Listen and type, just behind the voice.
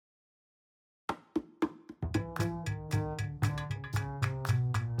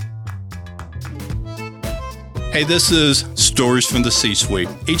Hey, this is Stories from the C-Suite.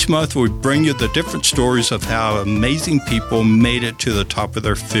 Each month we bring you the different stories of how amazing people made it to the top of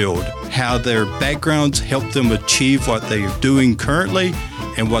their field, how their backgrounds helped them achieve what they are doing currently,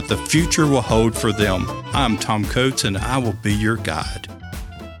 and what the future will hold for them. I'm Tom Coates, and I will be your guide.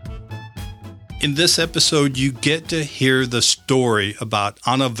 In this episode, you get to hear the story about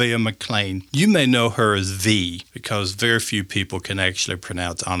Anavea McLean. You may know her as V because very few people can actually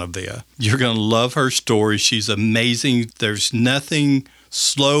pronounce Anavea. You're going to love her story. She's amazing. There's nothing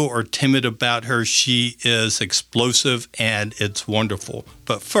slow or timid about her. She is explosive and it's wonderful.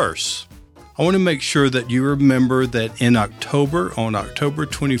 But first, I want to make sure that you remember that in October, on October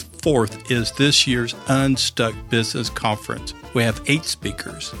 24th, is this year's Unstuck Business Conference. We have 8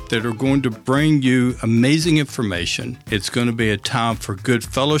 speakers that are going to bring you amazing information. It's going to be a time for good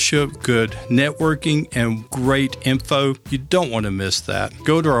fellowship, good networking, and great info. You don't want to miss that.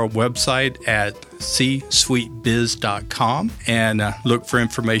 Go to our website at csuitebiz.com and look for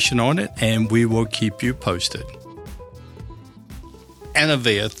information on it, and we will keep you posted.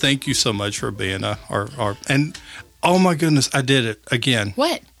 Anavea, thank you so much for being and oh my goodness, I did it again.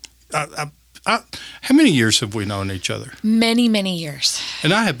 What? How many years have we known each other? Many, many years.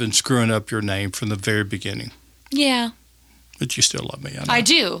 And I have been screwing up your name from the very beginning. Yeah. But you still love me. I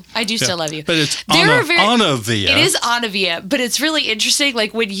do. I do still love you. But it's Anavea. It is Anavea, but it's really interesting.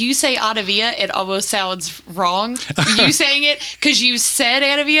 Like when you say Anavea, it almost sounds wrong. You saying it because you said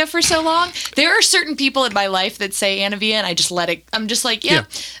Anavea for so long. There are certain people in my life that say Anavea, and I just let it. I'm just like, yeah,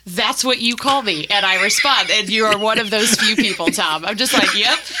 that's what you call me, and I respond. And you are one of those few people, Tom. I'm just like,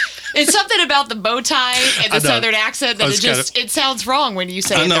 yep. It's something about the bow tie and the southern accent that it sounds wrong when you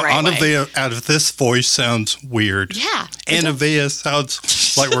say it the right way. Anavea out of this voice sounds weird. Yeah. Anavea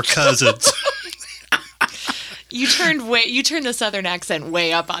sounds like we're cousins. You turned the southern accent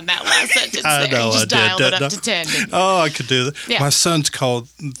way up on that last sentence. I know, you just dialed it up to 10. Oh, I could do that. Yeah. My son's called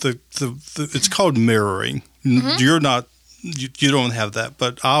it's called mirroring. Mm-hmm. You're not. You don't have that,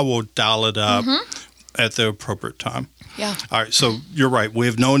 but I will dial it up at the appropriate time. Yeah. All right. So you're right. We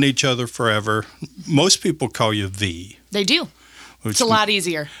have known each other forever. Most people call you V. They do. It's a lot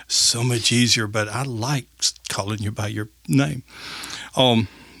easier. So much easier, but I like calling you by your name.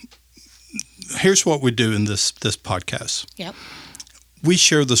 Here's what we do in this podcast. Yep. We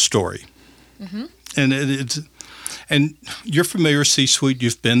share the story. Mm-hmm. And you're familiar, C-Suite.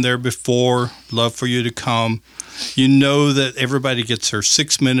 You've been there before. Love for you to come. You know that everybody gets their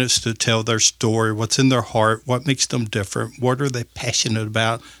 6 minutes to tell their story, what's in their heart, what makes them different, what are they passionate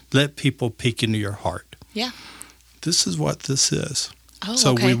about. Let people peek into your heart. Yeah. This is what this is. Oh,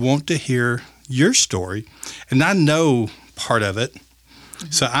 so okay. we want to hear your story. And I know part of it.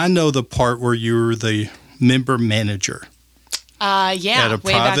 Mm-hmm. So I know the part where you were the member manager. Back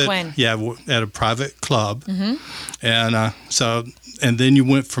when. Yeah, at a private club. Mm-hmm. And and then you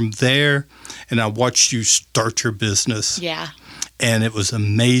went from there, and I watched you start your business. Yeah. And it was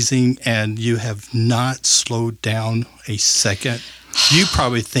amazing, and you have not slowed down a second. You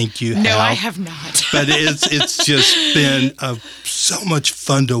probably think you have. No, I have not. But it's just been so much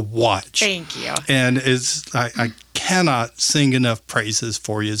fun to watch. Thank you. And I cannot sing enough praises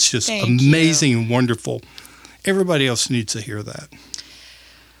for you. It's just amazing and wonderful. Everybody else needs to hear that.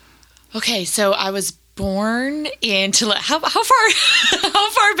 Okay, so I was born into how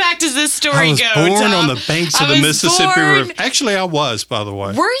far back does this story go? I was born on the banks of the Mississippi River. Actually, I was, by the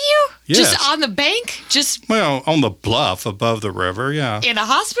way. Were you? Yes. Just on the bank? On the bluff above the river, yeah. In a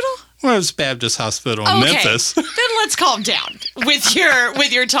hospital? Well, it was Baptist Hospital in Memphis. Then let's calm down with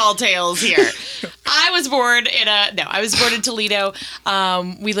your tall tales here. I was born in Toledo.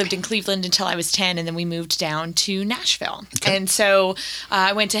 We lived in Cleveland until I was 10, and then we moved down to Nashville. Okay. And so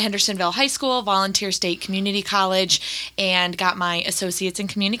I went to Hendersonville High School, Volunteer State Community College, and got my associates in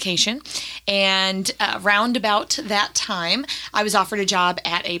communication. And round about that time, I was offered a job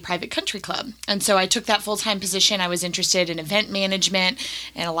at a private country club. And so I took that full-time position. I was interested in event management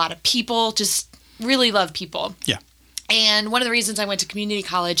and a lot of people, just really love people. Yeah. And one of the reasons I went to community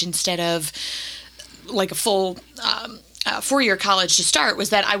college instead of like a full 4-year college to start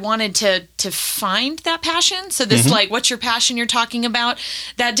was that I wanted to find that passion. So this what's your passion you're talking about?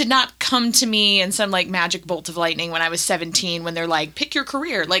 That did not come to me in some like magic bolt of lightning when I was 17, when they're like, pick your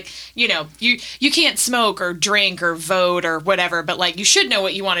career. Like, you can't smoke or drink or vote or whatever, but like you should know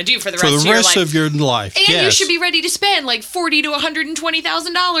what you want to do for the rest of your life. And you should be ready to spend like $40,000 to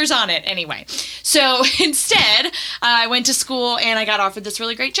 $120,000 on it anyway. So instead, I went to school and I got offered this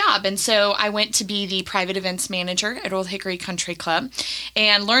really great job. And so I went to be the private events manager at Old Hickory Country Club,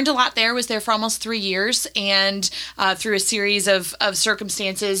 and learned a lot there. Was there for almost 3 years, and through a series of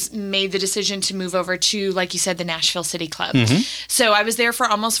circumstances, made the decision to move over to, like you said, the Nashville City Club. So I was there for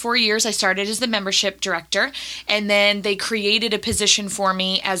almost 4 years. I started as the membership director, and then they created a position for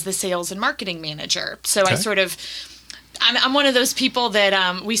me as the sales and marketing manager. So I sort of... I'm one of those people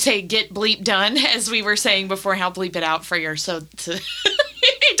that we say get bleep done, as we were saying before. I'll bleep it out for you, so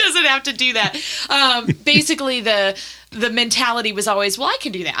it doesn't have to do that. Basically, the mentality was always, well, I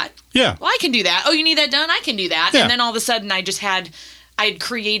can do that. Yeah. Well, I can do that. Oh, you need that done? I can do that. Yeah. And then all of a sudden, I had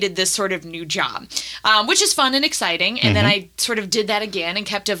created this sort of new job, which is fun and exciting. And then I sort of did that again and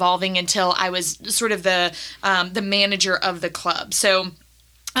kept evolving until I was sort of the manager of the club. So.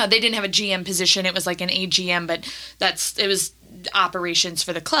 They didn't have a GM position. It was like an AGM, but it was operations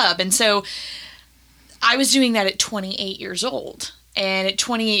for the club. And so I was doing that at 28 years old. And at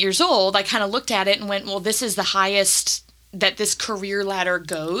 28 years old, I kind of looked at it and went, well, this is the highest that this career ladder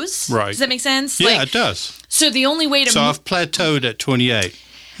goes. Right. Does that make sense? Yeah, it does. So the only way to... So I've plateaued at 28.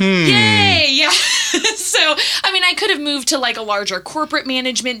 Yay! Yeah. So, I mean, I could have moved to like a larger corporate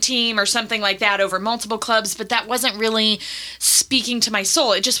management team or something like that over multiple clubs, but that wasn't really speaking to my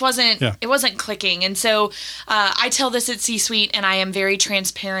soul. It just wasn't, It wasn't clicking. And so I tell this at C-Suite, and I am very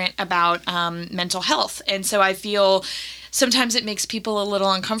transparent about mental health. And so I feel... Sometimes it makes people a little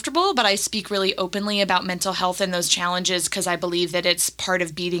uncomfortable, but I speak really openly about mental health and those challenges because I believe that it's part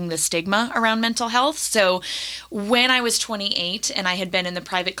of beating the stigma around mental health. So when I was 28 and I had been in the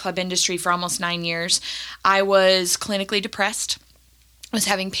private club industry for almost 9 years, I was clinically depressed. I was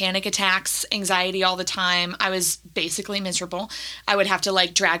having panic attacks, anxiety all the time. I was basically miserable. I would have to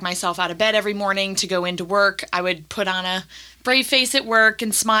like drag myself out of bed every morning to go into work. I would put on a brave face at work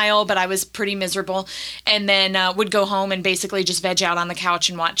and smile, but I was pretty miserable. And then would go home and basically just veg out on the couch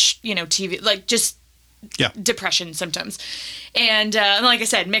and watch, TV, like just depression symptoms. And like I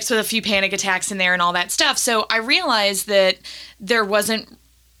said, mixed with a few panic attacks in there and all that stuff. So I realized that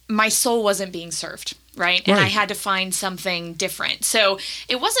my soul wasn't being served. Right. And I had to find something different. So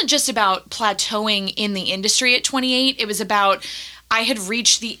it wasn't just about plateauing in the industry at 28. It was about I had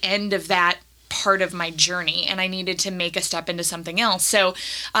reached the end of that part of my journey and I needed to make a step into something else. So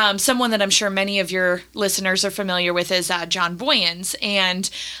someone that I'm sure many of your listeners are familiar with is John Boyens. And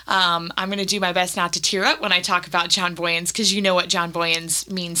I'm going to do my best not to tear up when I talk about John Boyens because you know what John Boyens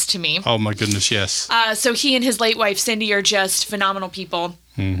means to me. Oh, my goodness, yes. So he and his late wife, Cindy, are just phenomenal people.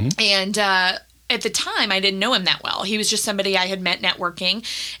 And at the time, I didn't know him that well. He was just somebody I had met networking,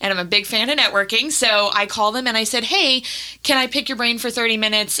 and I'm a big fan of networking. So I called him and I said, hey, can I pick your brain for 30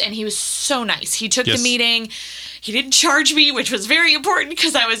 minutes? And he was so nice. He took the meeting. He didn't charge me, which was very important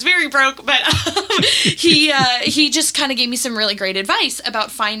because I was very broke. But he just kind of gave me some really great advice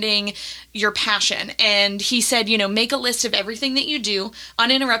about finding your passion. And he said, make a list of everything that you do,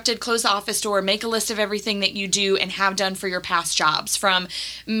 uninterrupted, close the office door, make a list of everything that you do and have done for your past jobs, from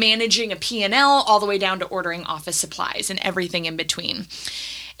managing a P&L all the way down to ordering office supplies and everything in between.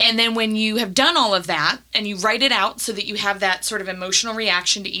 And then when you have done all of that and you write it out so that you have that sort of emotional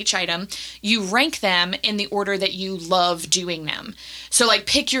reaction to each item, you rank them in the order that you love doing them. So like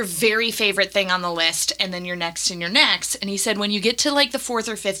pick your very favorite thing on the list and then your next and your next. And he said, when you get to like the fourth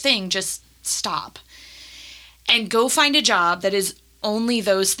or fifth thing, just stop and go find a job that is only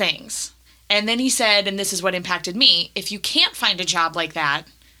those things. And then he said, and this is what impacted me, if you can't find a job like that,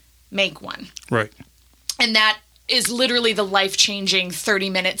 make one. Right. And that is literally the life-changing 30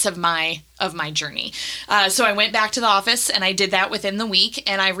 minutes of my journey. So I went back to the office and I did that within the week,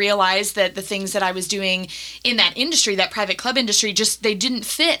 and I realized that the things that I was doing in that industry, that private club industry, just they didn't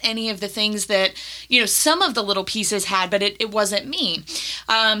fit any of the things that, some of the little pieces had, but it wasn't me.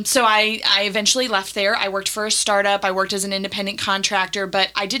 So I eventually left there. I worked for a startup. I worked as an independent contractor,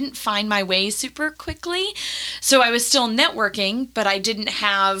 but I didn't find my way super quickly. So I was still networking, but I didn't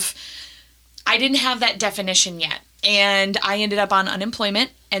have that definition yet. And I ended up on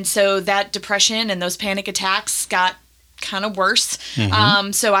unemployment. And so that depression and those panic attacks got kind of worse.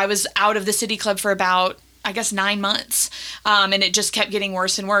 So I was out of the City Club for about, 9 months. And it just kept getting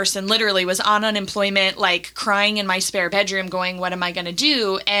worse and worse, and literally was on unemployment, like crying in my spare bedroom going, what am I going to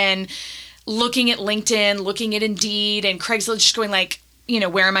do? And looking at LinkedIn, looking at Indeed and Craigslist, just going like,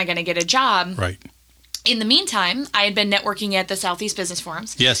 where am I going to get a job? Right. In the meantime, I had been networking at the Southeast Business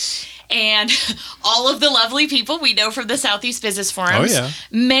Forums. Yes. And all of the lovely people we know from the Southeast Business Forums,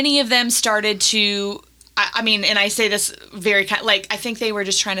 many of them started to, and I say this very kind, like, I think they were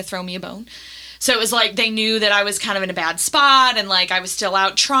just trying to throw me a bone. So it was like they knew that I was kind of in a bad spot and like I was still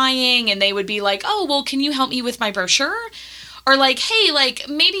out trying, and they would be like, oh, well, can you help me with my brochure? Or like, hey, like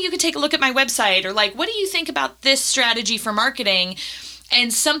maybe you could take a look at my website, or like, what do you think about this strategy for marketing?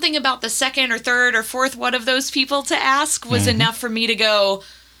 And something about the second or third or fourth one of those people to ask was enough for me to go,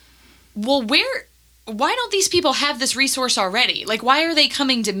 well, why don't these people have this resource already? Like, why are they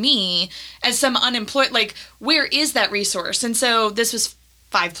coming to me as some unemployed? Like, where is that resource? And so this was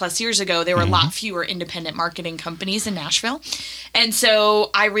 5+ years ago. There were a lot fewer independent marketing companies in Nashville. And so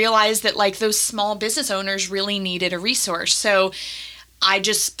I realized that like those small business owners really needed a resource. So I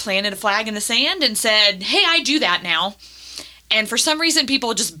just planted a flag in the sand and said, hey, I do that now. And for some reason,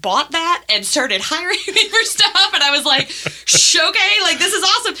 people just bought that and started hiring me for stuff. And I was like, okay, like this is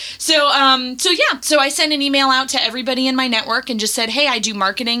awesome. So I sent an email out to everybody in my network and just said, hey, I do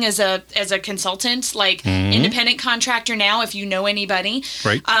marketing as a consultant, like independent contractor now, if you know anybody.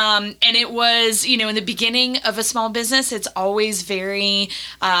 Right. And it was, in the beginning of a small business, it's always very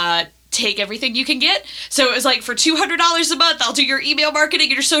take everything you can get. So it was like, for $200 a month, I'll do your email marketing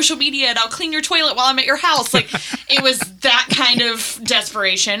and your social media, and I'll clean your toilet while I'm at your house. Like, it was that kind of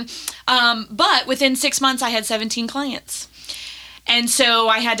desperation. But within 6 months, I had 17 clients. And so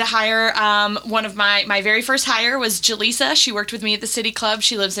I had to hire, one of my very first hire was Jaleesa. She worked with me at the City Club.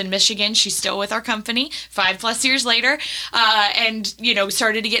 She lives in Michigan. She's still with our company 5+ years later. And,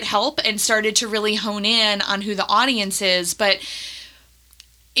 started to get help and started to really hone in on who the audience is. But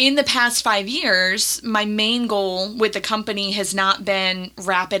in the past 5 years, my main goal with the company has not been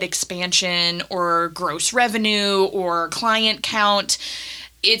rapid expansion or gross revenue or client count.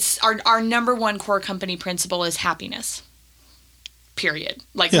 It's our number one core company principle is happiness. Period.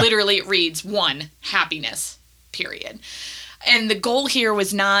 Like literally it reads 1, happiness. Period. And the goal here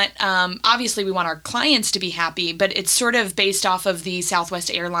was not, obviously we want our clients to be happy, but it's sort of based off of the Southwest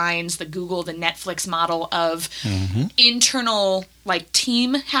Airlines, the Google, the Netflix model of internal, like,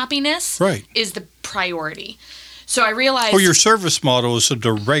 team happiness is the priority. So I realized... Well, your service model is a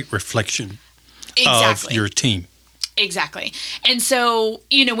direct reflection of your team. Exactly. And so,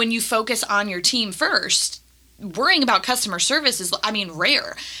 when you focus on your team first, worrying about customer service is,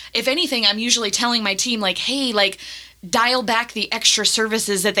 rare. If anything, I'm usually telling my team, like, hey, like, dial back the extra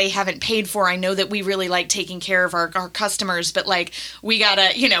services that they haven't paid for. I know that we really like taking care of our customers, but like we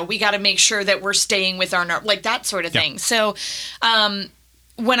gotta make sure that we're staying with our, like that sort of thing. So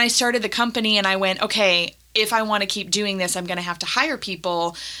when I started the company and I went, okay, if I want to keep doing this, I'm going to have to hire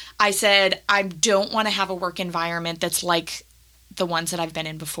people. I said, I don't want to have a work environment that's like the ones that I've been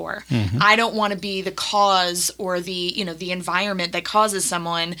in before. I don't want to be the cause or the environment that causes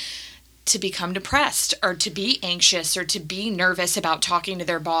someone to become depressed or to be anxious or to be nervous about talking to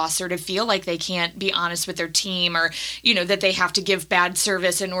their boss or to feel like they can't be honest with their team or, that they have to give bad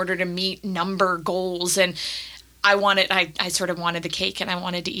service in order to meet number goals. And I sort of wanted the cake and I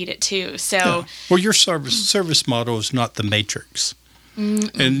wanted to eat it too. So, well, your service model is not the Matrix.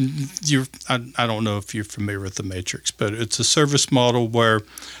 And I don't know if you're familiar with the Matrix, but it's a service model where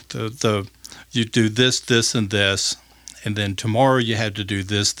you do this, and this. And then tomorrow you have to do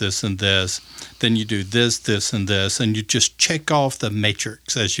this, this, and this. Then you do this, this, and this. And you just check off the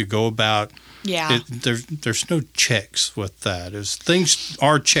matrix as you go about. Yeah. There's no checks with that. Things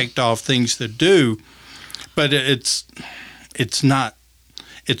are checked off, things to do, but it's not.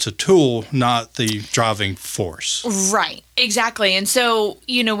 It's a tool, not the driving force. Right. Exactly. And so,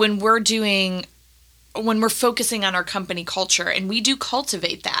 when we're focusing on our company culture, and we do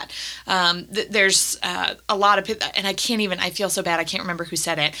cultivate that, there's a lot of, and I feel so bad, I can't remember who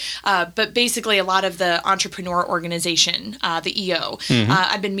said it, but basically a lot of the entrepreneur organization, the EO,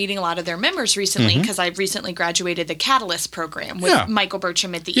 I've been meeting a lot of their members recently because I recently graduated the Catalyst program with Michael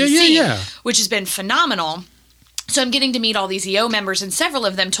Burcham at the EC, which has been phenomenal. So I'm getting to meet all these EO members, and several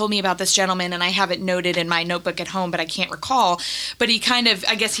of them told me about this gentleman, and I have it noted in my notebook at home, but I can't recall. But he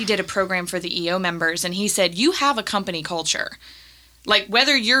I guess he did a program for the EO members, and he said, you have a company culture. Like,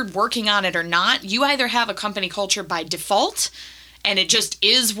 whether you're working on it or not, you either have a company culture by default, and it just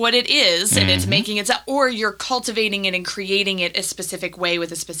is what it is, and it's making it, or you're cultivating it and creating it a specific way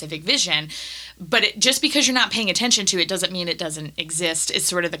with a specific vision. But just because you're not paying attention to it doesn't mean it doesn't exist. It's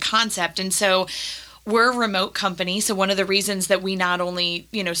sort of the concept. And so we're a remote company, so one of the reasons that we not only,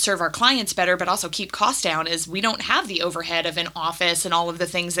 serve our clients better, but also keep costs down is we don't have the overhead of an office and all of the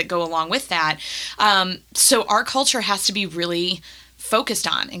things that go along with that. So our culture has to be really focused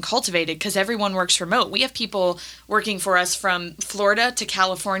on and cultivated because everyone works remote. We have people working for us from Florida to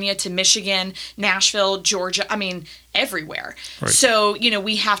California to Michigan, Nashville, Georgia, everywhere. Right. So,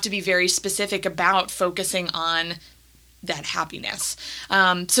 we have to be very specific about focusing on that happiness.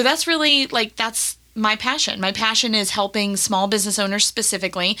 So that's really, my passion. My passion is helping small business owners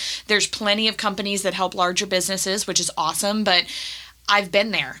specifically. There's plenty of companies that help larger businesses, which is awesome, but I've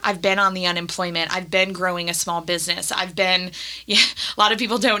been there. I've been on the unemployment. I've been growing a small business. A lot of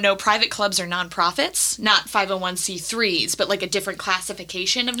people don't know private clubs are nonprofits, not 501c3s, but like a different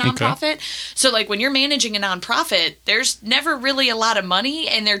classification of nonprofit. Okay. So like when you're managing a nonprofit, there's never really a lot of money,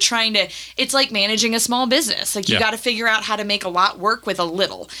 and it's like managing a small business. Like you got to figure out how to make a lot work with a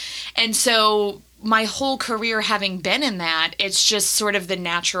little. And so my whole career having been in that, it's just sort of the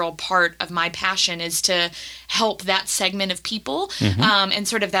natural part of my passion is to help that segment of people, and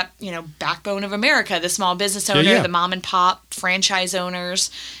sort of that, backbone of America, the small business owner, the mom and pop franchise owners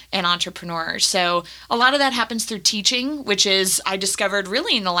and entrepreneurs. So a lot of that happens through teaching, which is I discovered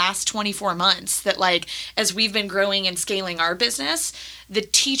really in the last 24 months that like as we've been growing and scaling our business, the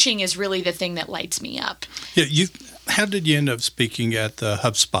teaching is really the thing that lights me up. Yeah, how did you end up speaking at the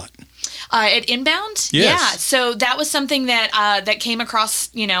HubSpot? At Inbound? Yes. Yeah. So that was something that came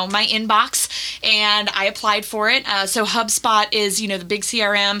across, my inbox, and I applied for it. So HubSpot is, the big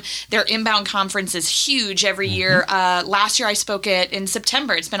CRM. Their Inbound conference is huge every year. Last year I spoke in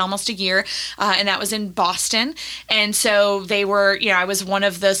September. It's been almost a year, and that was in Boston. And so they were, I was one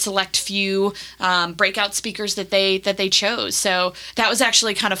of the select few breakout speakers that they chose. So that was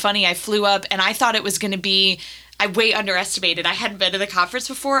actually kind of funny. I flew up, and I thought it was going to be I way underestimated. I hadn't been to the conference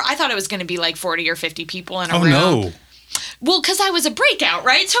before. I thought it was going to be like 40 or 50 people in a room. Oh, no. Well, because I was a breakout,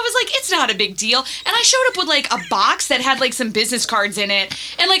 right? So I was like, it's not a big deal. And I showed up with like a box that had like some business cards in it.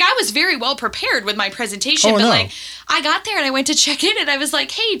 And like I was very well prepared with my presentation. But like I got there and I went to check in and I was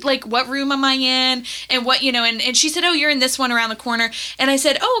like, hey, like what room am I in? And what, and she said, oh, you're in this one around the corner. And I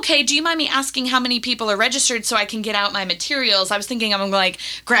said, oh, okay. Do you mind me asking how many people are registered so I can get out my materials? I was thinking I'm going to like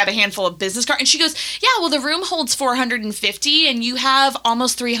grab a handful of business cards. And she goes, yeah, well, the room holds 450 and you have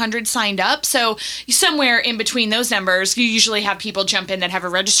almost 300 signed up. So somewhere in between those numbers, you usually have people jump in that have a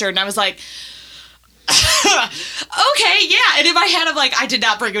registered. And I was like, okay, yeah. And in my head, I'm like, I did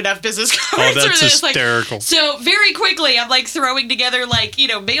not bring enough business cards. Oh, that's hysterical. Like, so very quickly, I'm like throwing together like,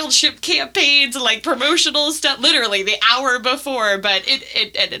 MailChimp campaigns and like promotional stuff, literally the hour before, but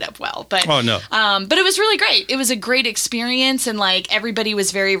it ended up well. But, oh, no. But it was really great. It was a great experience, and like everybody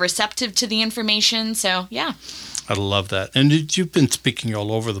was very receptive to the information. So, yeah. I love that. And you've been speaking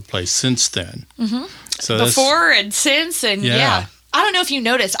all over the place since then. Mm-hmm. So before and since, and yeah. I don't know if you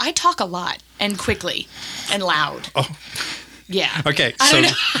noticed, I talk a lot and quickly and loud. Oh. Yeah. Okay. So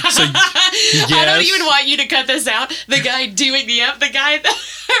yes. I don't even want you to cut this out. The guy doing the guy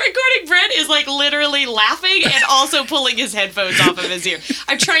recording Brent is like literally laughing and also pulling his headphones off of his ear.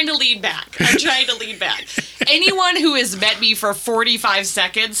 I'm trying to lean back. Anyone who has met me for 45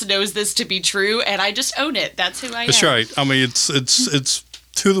 seconds knows this to be true, and I just own it. That's who I am. That's right. I mean, it's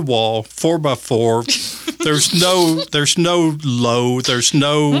to the wall, 4x4. There's no low. There's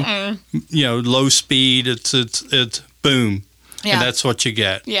no low speed. It's boom. Yeah. And that's what you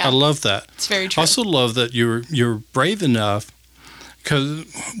get. Yeah. I love that. It's very true. I also love that you're brave enough, because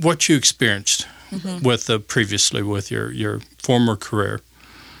what you experienced with previously with your former career,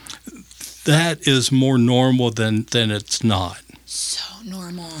 that is more normal than it's not. So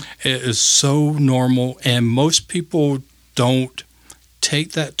normal. It is so normal, and most people don't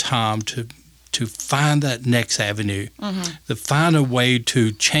take that time to find that next avenue, to find a way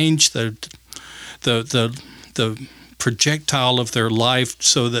to change the projectile of their life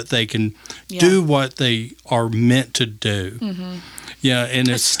so that they can do what they are meant to do. Yeah, and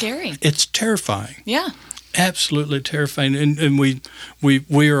it's scary. It's terrifying. Yeah. Absolutely terrifying. And we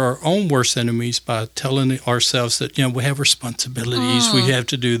are our own worst enemies by telling ourselves that, we have responsibilities, we have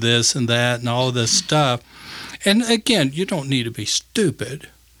to do this and that and all of this stuff. And again, you don't need to be stupid,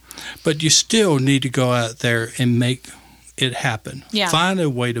 but you still need to go out there and make it happen. Yeah. Find a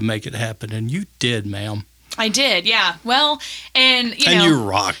way to make it happen. And you did, ma'am. I did, yeah. Well, and you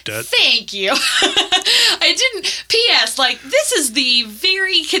rocked it. Thank you. I didn't. P.S. This is the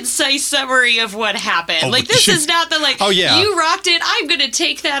very concise summary of what happened. This is not the you rocked it, I'm going to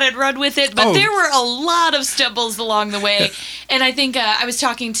take that and run with it. But there were a lot of stumbles along the way. And I think I was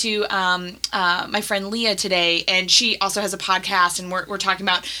talking to my friend Leah today, and she also has a podcast, and we're talking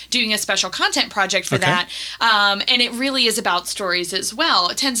about doing a special content project for that. And it really is about stories as well.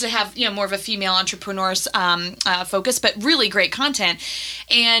 It tends to have more of a female entrepreneur's focus, but really great content.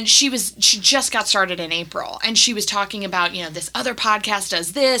 And she just got started in April. April, and she was talking about, this other podcast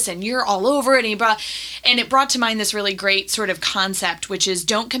does this, and you're all over it. And it brought to mind this really great sort of concept, which is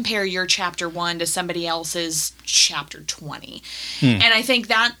don't compare your chapter 1 to somebody else's chapter 20. And I think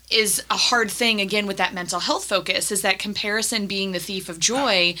that is a hard thing, again, with that mental health focus, is that comparison being the thief of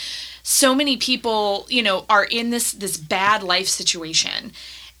joy. So many people, are in this bad life situation.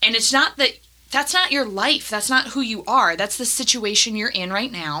 And it's not that's not your life. That's not who you are. That's the situation you're in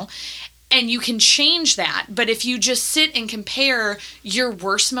right now. And you can change that. But if you just sit and compare your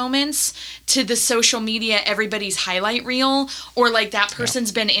worst moments to the social media, everybody's highlight reel, or like that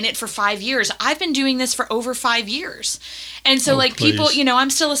person's been in it for 5 years. I've been doing this for over 5 years. And so people, I'm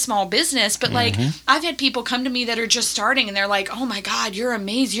still a small business, but I've had people come to me that are just starting and they're like, oh my God, you're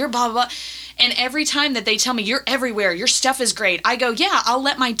amazing. You're blah, blah, blah. And every time that they tell me you're everywhere, your stuff is great, I go, yeah, I'll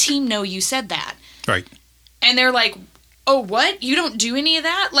let my team know you said that. Right. And they're like, oh, what? You don't do any of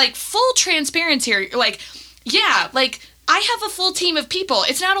that? Like, full transparency here. Like, yeah, like, I have a full team of people.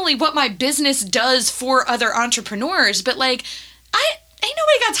 It's not only what my business does for other entrepreneurs, but like, ain't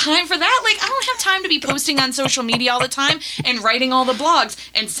nobody got time for that. Like, I don't have time to be posting on social media all the time and writing all the blogs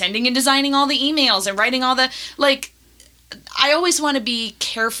and sending and designing all the emails and writing all the, like, I always want to be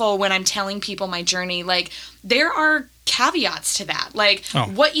careful when I'm telling people my journey. Like, there are caveats to that. Like,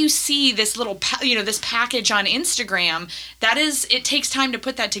 what you see, this little, this package on Instagram, it takes time to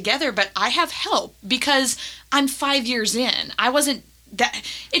put that together, but I have help because I'm 5 years in. It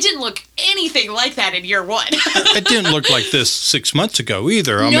didn't look anything like that in year 1. It didn't look like this 6 months ago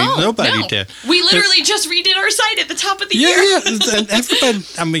either. I mean, nobody did. We literally just redid our site at the top of the year. Yeah, and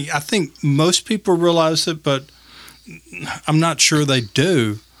everybody, I think most people realize it, but I'm not sure they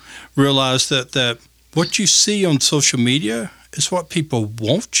do realize that what you see on social media is what people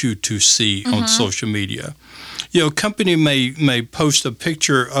want you to see on social media. A company may post a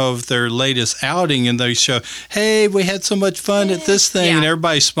picture of their latest outing and they show, hey, we had so much fun at this thing, and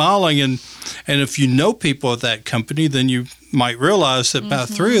everybody's smiling. And if you know people at that company, then you might realize that about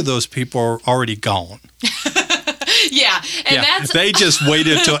 3 of those people are already gone. Yeah, and they just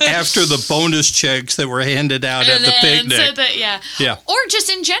waited till after the bonus checks that were handed out at the picnic. Or just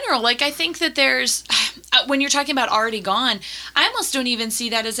in general, like, I think that there's, when you're talking about already gone, I almost don't even see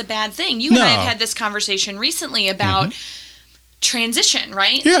that as a bad thing. You and I have had this conversation recently about transition,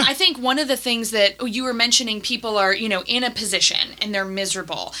 right? Yeah. I think one of the things that you were mentioning, people are, in a position and they're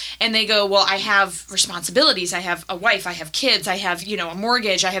miserable and they go, well, I have responsibilities. I have a wife, I have kids, I have, a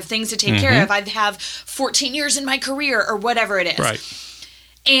mortgage, I have things to take care of. I have 14 years in my career or whatever it is. Right.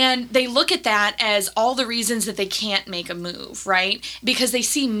 And they look at that as all the reasons that they can't make a move, right? Because they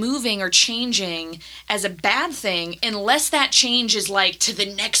see moving or changing as a bad thing unless that change is like to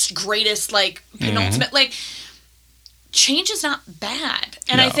the next greatest, like, penultimate, like, change is not bad.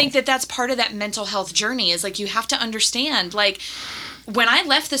 And I think that that's part of that mental health journey is like, you have to understand, like, when I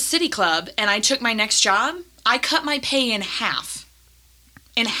left the City Club and I took my next job, I cut my pay in half.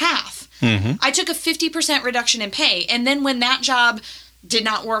 I took a 50% reduction in pay. And then when that job did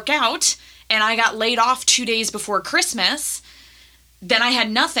not work out and I got laid off 2 days before Christmas, then I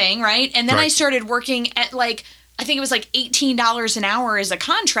had nothing, right? And then I started working at, like, I think it was like $18 an hour as a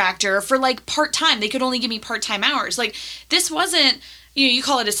contractor for like part-time. They could only give me part-time hours. Like, this wasn't, you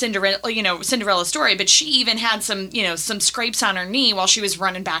call it a Cinderella story, but she even had some scrapes on her knee while she was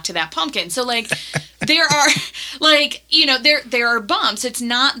running back to that pumpkin. So like, there are like, there are bumps. It's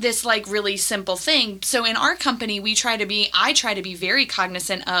not this like really simple thing. So in our company, I try to be very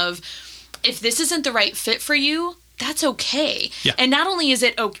cognizant of, if this isn't the right fit for you, that's okay. Yeah. And not only is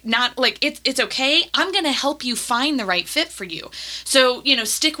it not like it's okay, I'm going to help you find the right fit for you. So,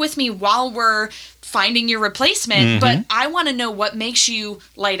 stick with me while we're finding your replacement, but I want to know what makes you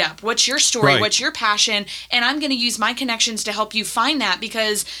light up. What's your story? What's your passion? And I'm going to use my connections to help you find that,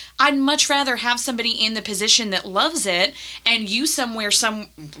 because I'd much rather have somebody in the position that loves it and you somewhere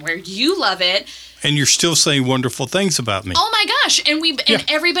you love it. And you're still saying wonderful things about me. Oh my gosh. And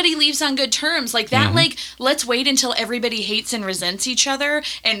everybody leaves on good terms. Like that, like, let's wait until everybody hates and resents each other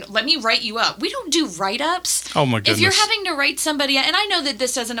and let me write you up. We don't do write-ups. Oh my goodness. If you're having to write somebody, and I know that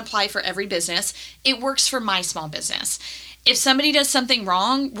this doesn't apply for every business, it works for my small business. If somebody does something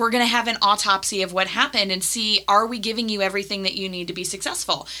wrong, we're going to have an autopsy of what happened and see, are we giving you everything that you need to be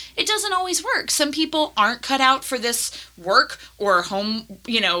successful? It doesn't always work. Some people aren't cut out for this work or home,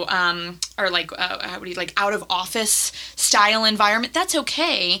 or like, out of office style environment. That's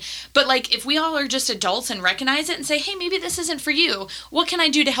okay. But like, if we all are just adults and recognize it and say, hey, maybe this isn't for you, what can I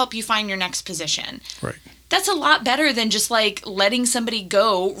do to help you find your next position? Right. That's a lot better than just like letting somebody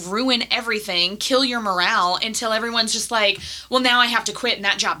go, ruin everything, kill your morale until everyone's just like, well, now I have to quit and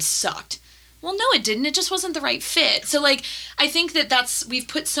that job sucked. well, no, it didn't. It just wasn't the right fit. So, like, I think we've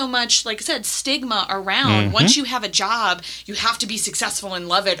put so much, like I said, stigma around. Once you have a job, you have to be successful and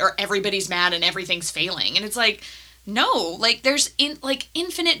love it, or everybody's mad and everything's failing. And it's like, no, like, there's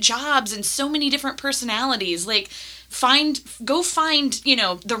infinite jobs and so many different personalities. Like, go find,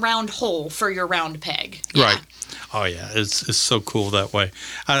 the round hole for your round peg. Yeah. Right. Oh, yeah. It's so cool that way.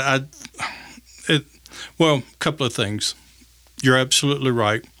 Well, a couple of things. You're absolutely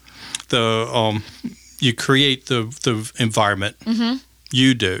right. You create the environment.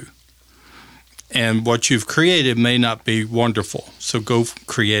 You do. And what you've created may not be wonderful, so go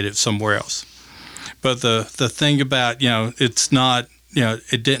create it somewhere else. But the thing about, it's not,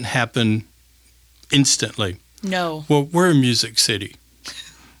 it didn't happen instantly. No. Well, we're in Music City.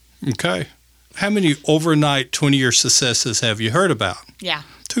 Okay. How many overnight 20-year successes have you heard about? Yeah.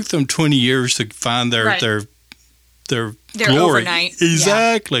 Took them 20 years to find their glory. Overnight.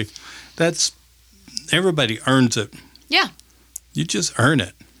 Exactly. That's, everybody earns it. Yeah. You just earn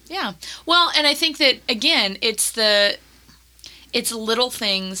it. Yeah. Well, and I think that, again, it's little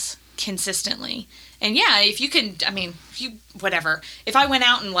things consistently. And yeah, whatever. If I went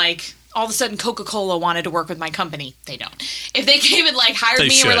out and all of a sudden Coca-Cola wanted to work with my company, they don't. If they came and hired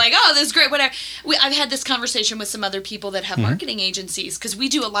me and were like, oh, this is great, whatever. I've had this conversation with some other people that have marketing agencies, because we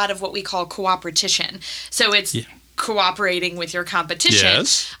do a lot of what we call cooperation. So it's cooperating with your competition.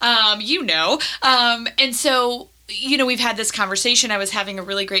 Yes. And so, we've had this conversation. I was having a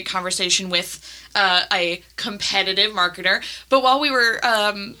really great conversation with a competitive marketer. But while we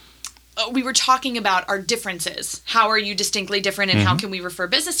were talking about our differences. How are you distinctly different, and how can we refer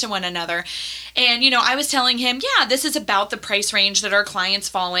business to one another? And, I was telling him, this is about the price range that our clients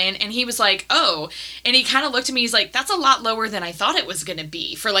fall in. And he was like, oh. And he kind of looked at me. He's like, that's a lot lower than I thought it was going to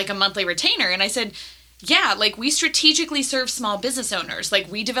be for a monthly retainer. And I said, yeah, we strategically serve small business owners.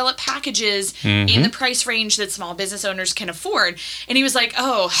 We develop packages in the price range that small business owners can afford. And he was like,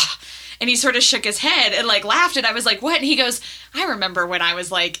 oh. And he sort of shook his head and laughed. And I was like, what? And he goes, I remember when I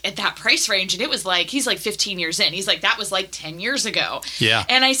was at that price range, and it was he's 15 years in. He's like, that was 10 years ago. Yeah.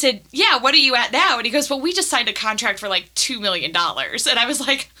 And I said, yeah, what are you at now? And he goes, well, we just signed a contract for $2 million. And I was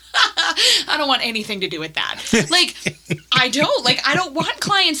like, I don't want anything to do with that. I don't want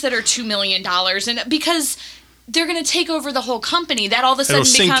clients that are $2 million, and because they're going to take over the whole company. That all of a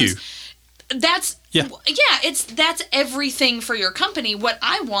sudden becomes... That's that's everything for your company. What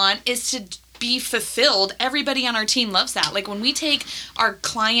I want is to be fulfilled. Everybody on our team loves that. When we take our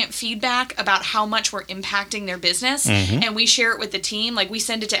client feedback about how much we're impacting their business and we share it with the team, we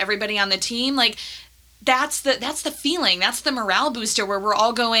send it to everybody on the team, that's the feeling. That's the morale booster, where we're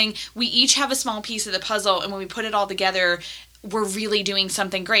all going, we each have a small piece of the puzzle, and when we put it all together, we're really doing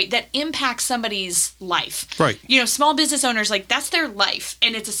something great that impacts somebody's life. Right. Small business owners, that's their life.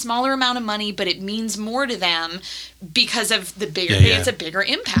 And it's a smaller amount of money, but it means more to them because of the bigger, it's a bigger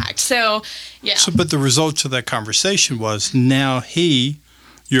impact. So, yeah. So, but the result of that conversation was now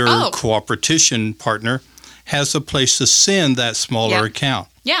your cooperation partner, has a place to send that smaller account.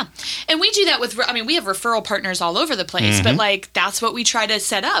 Yeah. And we do that we have referral partners all over the place, but that's what we try to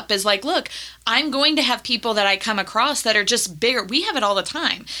set up is look, I'm going to have people that I come across that are just bigger. We have it all the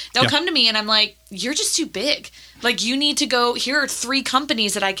time. They'll come to me and I'm like, you're just too big. You need to go, here are 3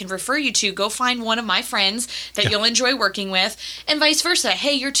 companies that I can refer you to. Go find one of my friends that you'll enjoy working with, and vice versa.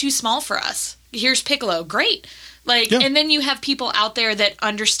 Hey, you're too small for us. Here's Piccolo. Great. And then you have people out there that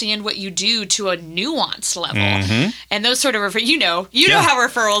understand what you do to a nuanced level. And those sort of you know how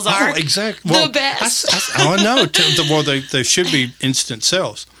referrals are. Oh, exactly. Well, the best. I know. Well, they should be instant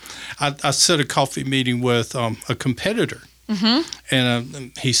sales. I set a coffee meeting with a competitor.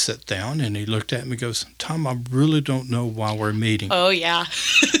 And he sat down and he looked at me and goes, Tom, I really don't know why we're meeting. Oh, yeah.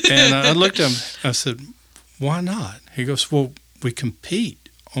 And I looked at him. I said, why not? He goes, well, we compete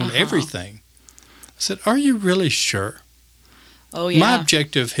on everything. I said, are you really sure? Oh, yeah. My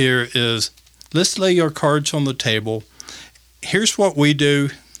objective here is, let's lay your cards on the table. Here's what we do.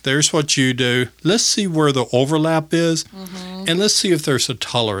 There's what you do. Let's see where the overlap is, and let's see if there's a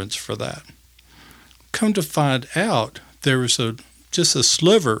tolerance for that. Come to find out, there was just a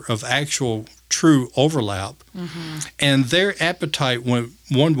sliver of actual true overlap, and their appetite went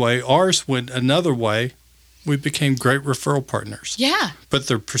one way, ours went another way. We became great referral partners. Yeah. But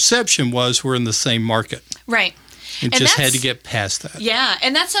their perception was we're in the same market. Right. And just had to get past that. Yeah.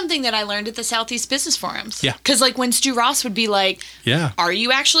 And that's something that I learned at the Southeast Business Forums. Yeah. Because when Stu Ross would be like, are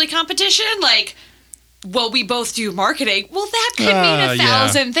you actually competition? Well, we both do marketing. Well, that could mean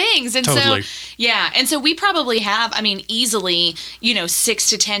 1,000 things. And so, Yeah. And so we probably have, I mean, easily, 6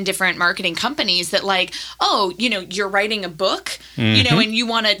 to 10 different marketing companies that like, oh, you're writing a book, and you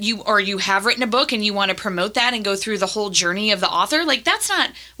want to, you have written a book and you want to promote that and go through the whole journey of the author. Like, that's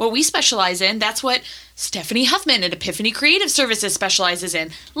not what we specialize in. That's what Stephanie Huffman at Epiphany Creative Services specializes in.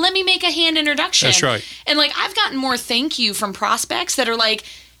 Let me make a hand introduction. That's right. And like, I've gotten more thank you from prospects that are like,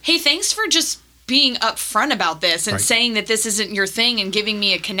 hey, thanks for just being upfront about this and saying that this isn't your thing and giving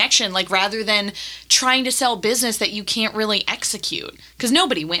me a connection, like rather than trying to sell business that you can't really execute, because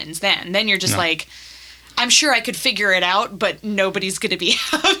nobody wins then. Then you're just like, I'm sure I could figure it out, but nobody's going to be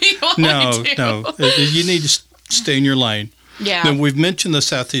happy while I do. No. You need to stay in your lane. Yeah. Now, we've mentioned the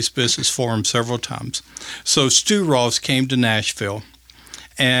Southeast Business Forum several times. So Stu Ross came to Nashville,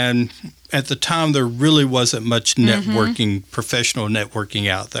 and at the time there really wasn't much networking, professional networking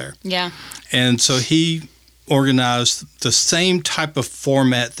out there. Yeah. And so he organized the same type of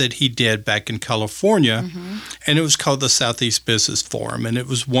format that he did back in California, and it was called the Southeast Business Forum, and it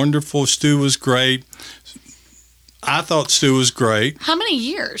was wonderful. Stu was great. I thought Stu was great. How many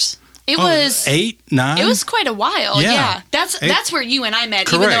years? It was 8, 9. It was quite a while. Yeah. That's That's where you and I met.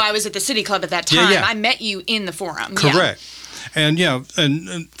 Correct. Even though I was at the City Club at that time, Yeah. I met you in the forum. Correct. And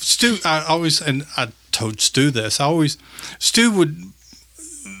and Stu, I told Stu this. Stu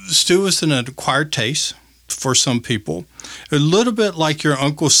was an acquired taste for some people. A little bit like your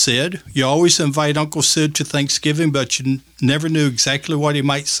Uncle Sid. You always invite Uncle Sid to Thanksgiving, but you never knew exactly what he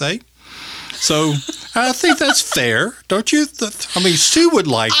might say. So I think that's fair, don't you? Stu would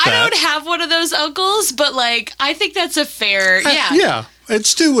like that. I don't have one of those uncles, but like, I think that's a fair, Yeah, and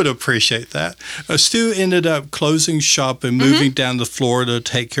Stu would appreciate that. Stu ended up closing shop and moving down to Florida to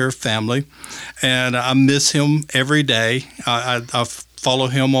take care of family, and I miss him every day. I follow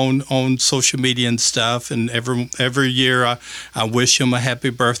him on social media and stuff, and every year I wish him a happy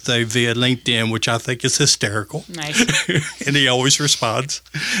birthday via LinkedIn, which I think is hysterical. Nice. And he always responds.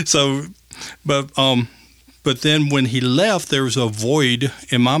 So, but then when he left, there was a void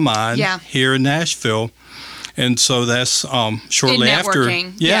in my mind here in Nashville. And so that's shortly after.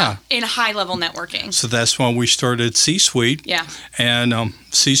 Yeah. In high-level networking. So that's when we started C-Suite. Yeah. And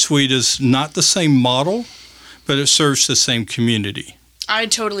C-Suite is not the same model, but it serves the same community. I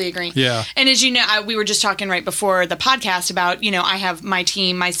totally agree. Yeah. And as you know, we were just talking right before the podcast about, I have my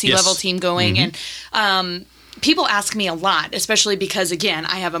team, my C-level team going, and people ask me a lot, especially because, again,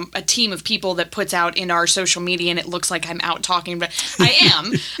 I have a team of people that puts out in our social media, and it looks like I'm out talking, but I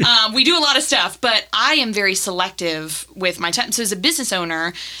am. We do a lot of stuff, but I am very selective with my time. So as a business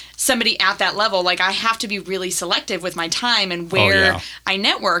owner, somebody at that level, like, I have to be really selective with my time and where I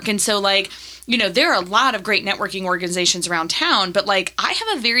network. And so, like, there are a lot of great networking organizations around town, but like, I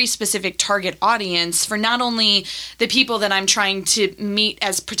have a very specific target audience for not only the people that I'm trying to meet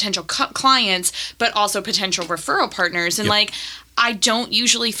as potential clients, but also potential referral partners. And like, I don't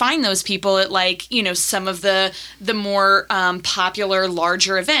usually find those people at like, some of the more popular,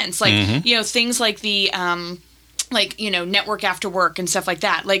 larger events, like, things like the, Network After Work and stuff like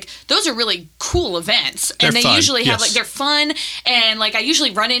that. Like, those are really cool events. And they usually have, they're fun. And, like, I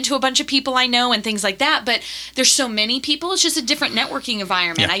usually run into a bunch of people I know and things like that. But there's so many people, it's just a different networking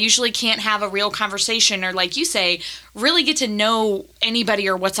environment. Yeah. I usually can't have a real conversation or, like you say, really get to know anybody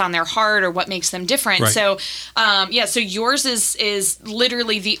or what's on their heart or what makes them different. Right. So, so yours is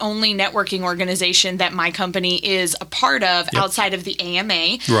literally the only networking organization that my company is a part of outside of the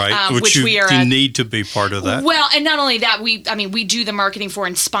AMA. Right, which we are you need to be part of that. Well, and not only that, we do the marketing for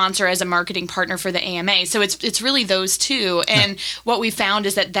and sponsor as a marketing partner for the AMA. So it's really those two. And what we found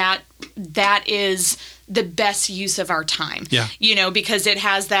is that is the best use of our time. Yeah. Because it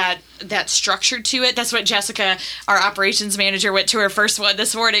has that structure to it. That's what Jessica, our operations manager, went to her first one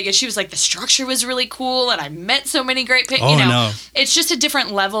this morning, and she was like, the structure was really cool, and I met so many great people. It's just a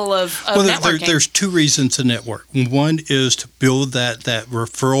different level of networking. There's two reasons to network. One is to build that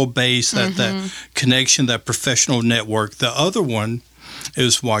referral base, that connection, that professional network. The other one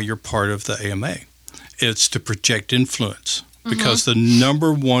is why you're part of the AMA. It's to project influence. Because the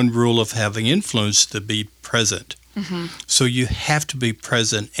number one rule of having influence is to be present. So you have to be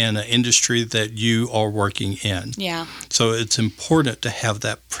present in an industry that you are working in. Yeah. So it's important to have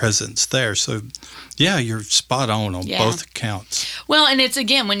that presence there. So, yeah, you're spot on both accounts. Well, and it's,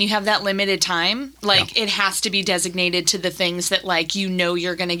 again, when you have that limited time, like, it has to be designated to the things that, like,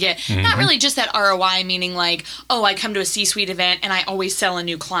 you're going to get. Not really just that ROI, meaning, like, oh, I come to a C-suite event and I always sell a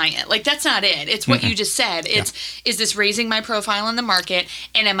new client. Like, that's not it. It's what you just said. It's, is this raising my profile in the market,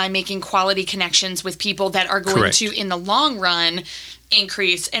 and am I making quality connections with people that are going to, in the long run,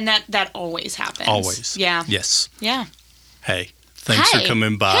 increase? And that always happens. Always. Yeah. Yes. Yeah. Hey, Thanks for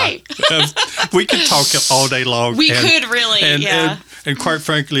coming by. We could talk all day long. We could really, And quite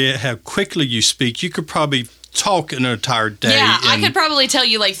frankly, how quickly you speak, you could probably talk an entire day. Yeah, I could probably tell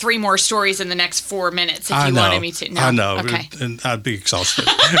you like 3 more stories in the next 4 minutes if you wanted me to. No. I know. Okay. And I'd be exhausted.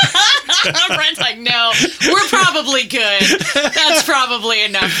 Brent's like, no, we're probably good. That's probably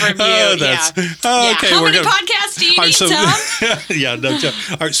enough from you. Okay, how many podcasts do you need, Tom? Yeah, no,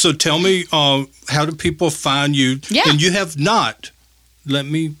 all right, so tell me, how do people find you? Yeah. And you have not, let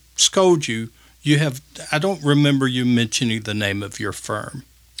me scold you, I don't remember you mentioning the name of your firm.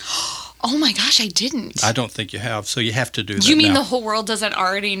 Oh my gosh, I didn't. I don't think you have, so you have to do that. You mean now. The whole world doesn't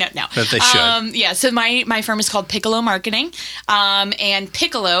already know? No. But they should. Yeah, so my firm is called Piccolo Marketing. And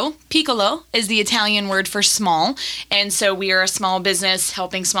piccolo is the Italian word for small. And so we are a small business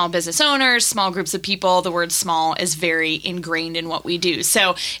helping small business owners, small groups of people. The word small is very ingrained in what we do.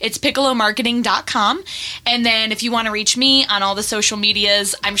 So it's piccolomarketing.com. And then if you want to reach me on all the social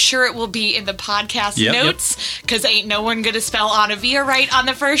medias, I'm sure it will be in the podcast notes because ain't no one going to spell Anavia right on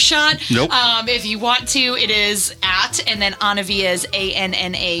the first shot. Nope. If you want to, it is @ and then Anavia is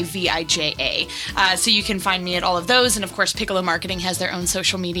ANNAVIJA. So you can find me at all of those. And of course, Piccolo Marketing has their own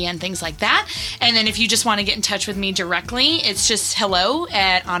social media and things like that. And then if you just want to get in touch with me directly, it's just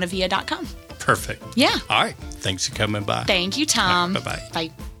hello@anavia.com. Perfect. Yeah. All right. Thanks for coming by. Thank you, Tom. Right, bye-bye.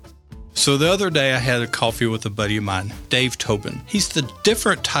 Bye. So the other day I had a coffee with a buddy of mine, Dave Tobin. He's the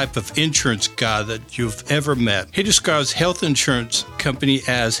different type of insurance guy that you've ever met. He describes health insurance company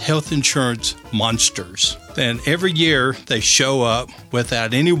as health insurance monsters. And every year they show up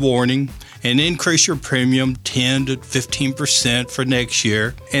without any warning and increase your premium 10 to 15% for next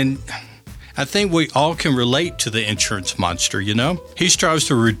year. And I think we all can relate to the insurance monster, you know? He strives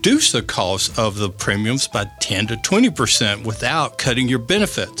to reduce the cost of the premiums by 10 to 20% without cutting your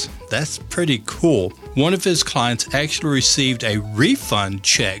benefits. That's pretty cool. One of his clients actually received a refund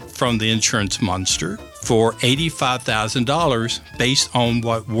check from the insurance monster for $85,000 based on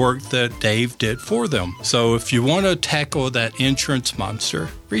what work that Dave did for them. So if you want to tackle that insurance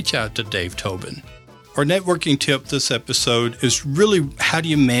monster, reach out to Dave Tobin. Our networking tip this episode is really how do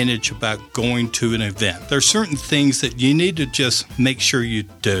you manage about going to an event? There are certain things that you need to just make sure you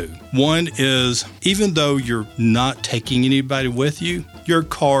do. One is, even though you're not taking anybody with you, your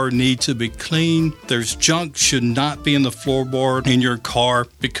car needs to be clean. There's junk should not be in the floorboard in your car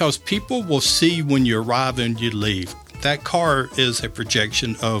because people will see when you arrive and you leave. That car is a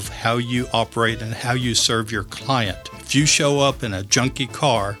projection of how you operate and how you serve your client. If you show up in a junky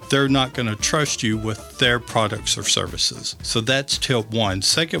car, they're not going to trust you with their products or services. So that's tip one.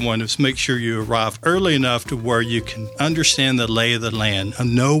 Second one is make sure you arrive early enough to where you can understand the lay of the land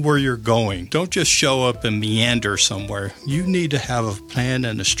and know where you're going. Don't just show up and meander somewhere. You need to have a plan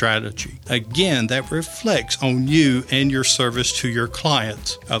and a strategy. Again, that reflects on you and your service to your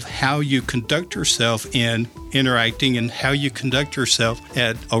clients of how you conduct yourself in interacting and how you conduct yourself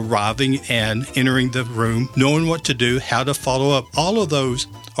at arriving and entering the room, knowing what to do, how to follow up. All of those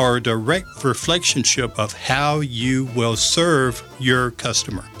are a direct reflection of how you will serve your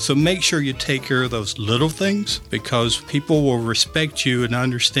customer. So make sure you take care of those little things because people will respect you and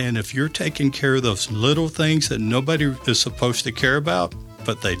understand if you're taking care of those little things that nobody is supposed to care about,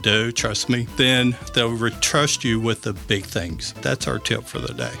 but they do, trust me, then they'll trust you with the big things. That's our tip for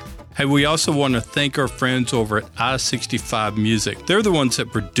the day. Hey, we also want to thank our friends over at I-65 Music. They're the ones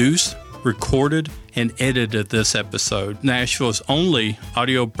that produced, recorded, and edited this episode. Nashville's only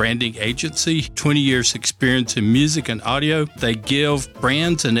audio branding agency, 20 years experience in music and audio. They give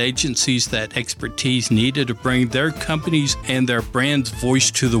brands and agencies that expertise needed to bring their companies and their brand's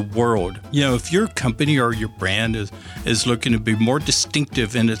voice to the world. You know, if your company or your brand is looking to be more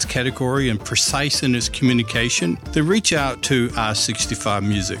distinctive in its category and precise in its communication, then reach out to I-65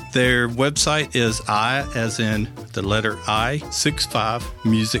 Music. Their website is I, as in the letter I,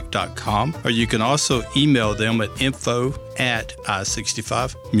 65music.com, or you can also email them at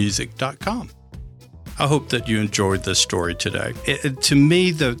info@i65music.com. I hope that you enjoyed this story today. To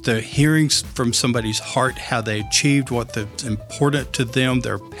me, the hearing from somebody's heart, how they achieved what's important to them,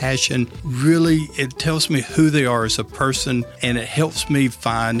 their passion, really, it tells me who they are as a person, and it helps me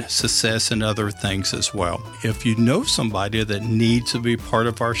find success in other things as well. If you know somebody that needs to be part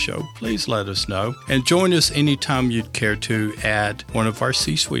of our show, please let us know. And join us anytime you'd care to at one of our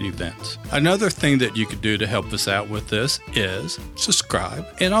C-Suite events. Another thing that you could do to help us out with this is subscribe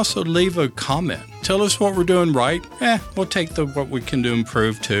and also leave a comment. Tell us what we're doing right. We'll take what we can do to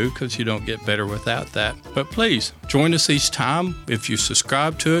improve too, because you don't get better without that. But please, join us each time. If you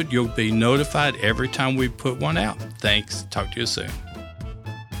subscribe to it, you'll be notified every time we put one out. Thanks. Talk to you soon.